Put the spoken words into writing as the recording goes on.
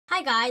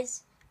Hi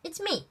guys, it's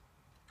me,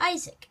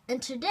 Isaac,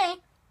 and today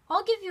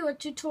I'll give you a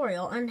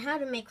tutorial on how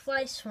to make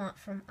fly Swat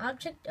from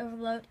Object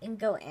Overload in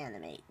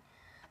GoAnimate.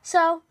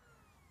 So,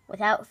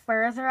 without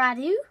further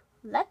ado,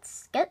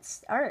 let's get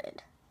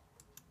started.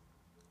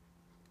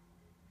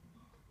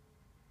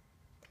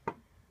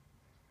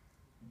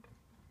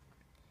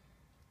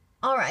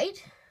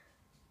 Alright,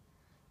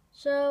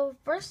 so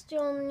first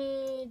you'll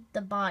need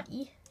the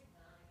body.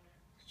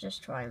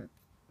 Just try and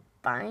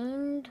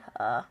find,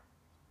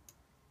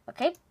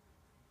 okay,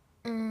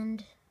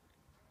 and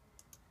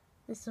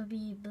this will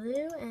be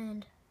blue,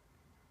 and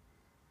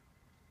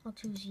I'll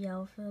choose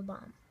yellow for the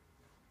bottom.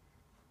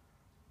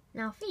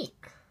 Now feet.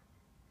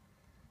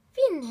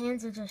 Feet and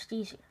hands are just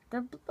easier.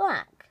 They're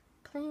black,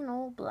 plain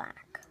old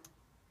black.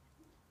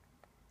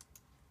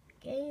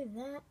 Okay,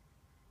 that,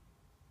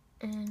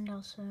 and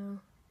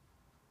also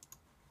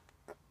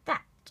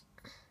that.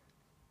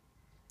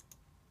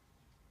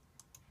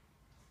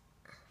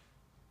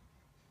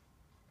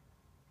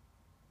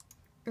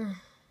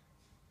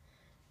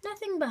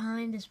 Nothing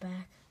behind his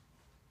back.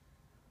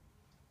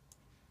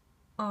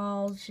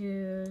 I'll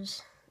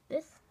choose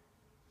this.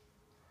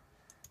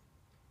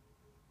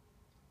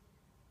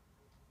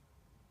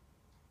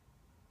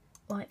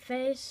 White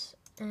face,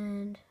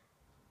 and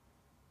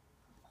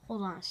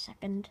hold on a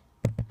second.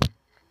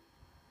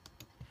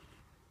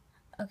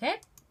 Okay,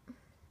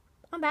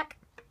 I'm back.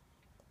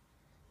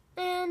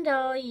 And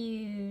I'll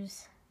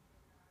use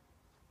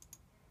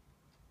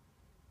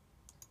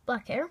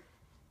black hair.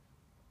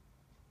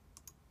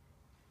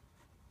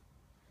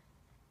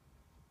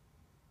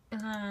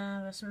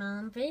 A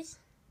smiling face.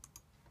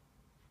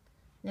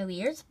 No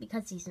ears,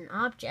 because he's an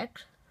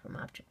object from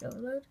Object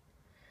Overload.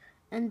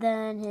 And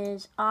then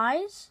his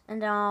eyes,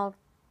 and I'll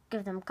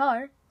give them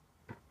color.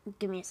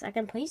 Give me a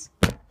second, please.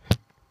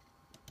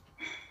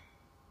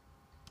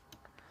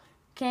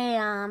 Okay,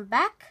 I'm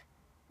back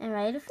and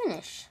ready to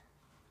finish.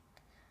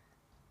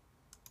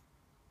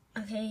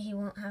 Okay, he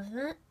won't have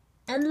that.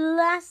 And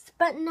last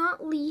but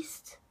not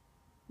least,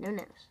 no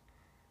nose.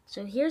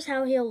 So here's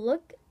how he'll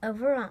look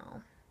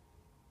overall.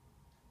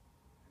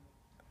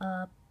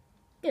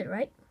 Good,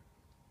 right?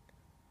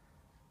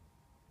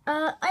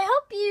 I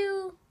hope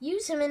you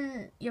use him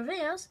in your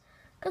videos,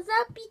 because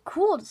that'd be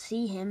cool to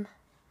see him.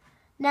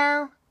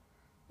 Now,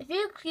 if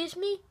you excuse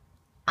me,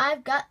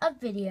 I've got a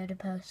video to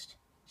post.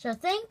 So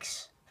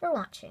thanks for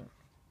watching.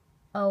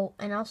 Oh,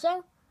 and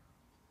also,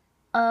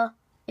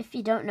 if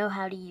you don't know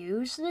how to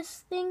use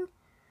this thing,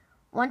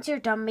 once you're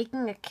done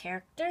making a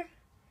character,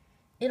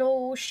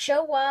 it'll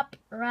show up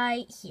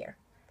right here.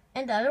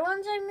 And the other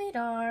ones I made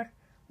are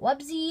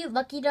Wubsy,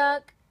 Lucky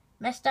Duck,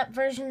 messed up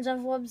versions of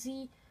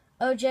Wubsy,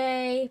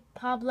 OJ,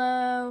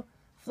 Pablo,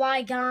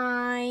 Fly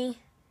Guy,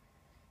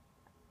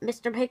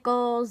 Mr.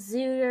 Pickles,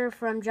 Zooter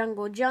from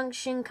Jungle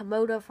Junction,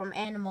 Komodo from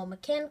Animal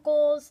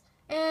Mechanicals,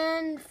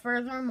 and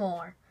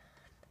furthermore.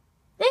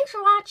 Thanks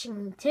for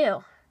watching,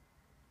 too.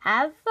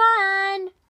 Have fun!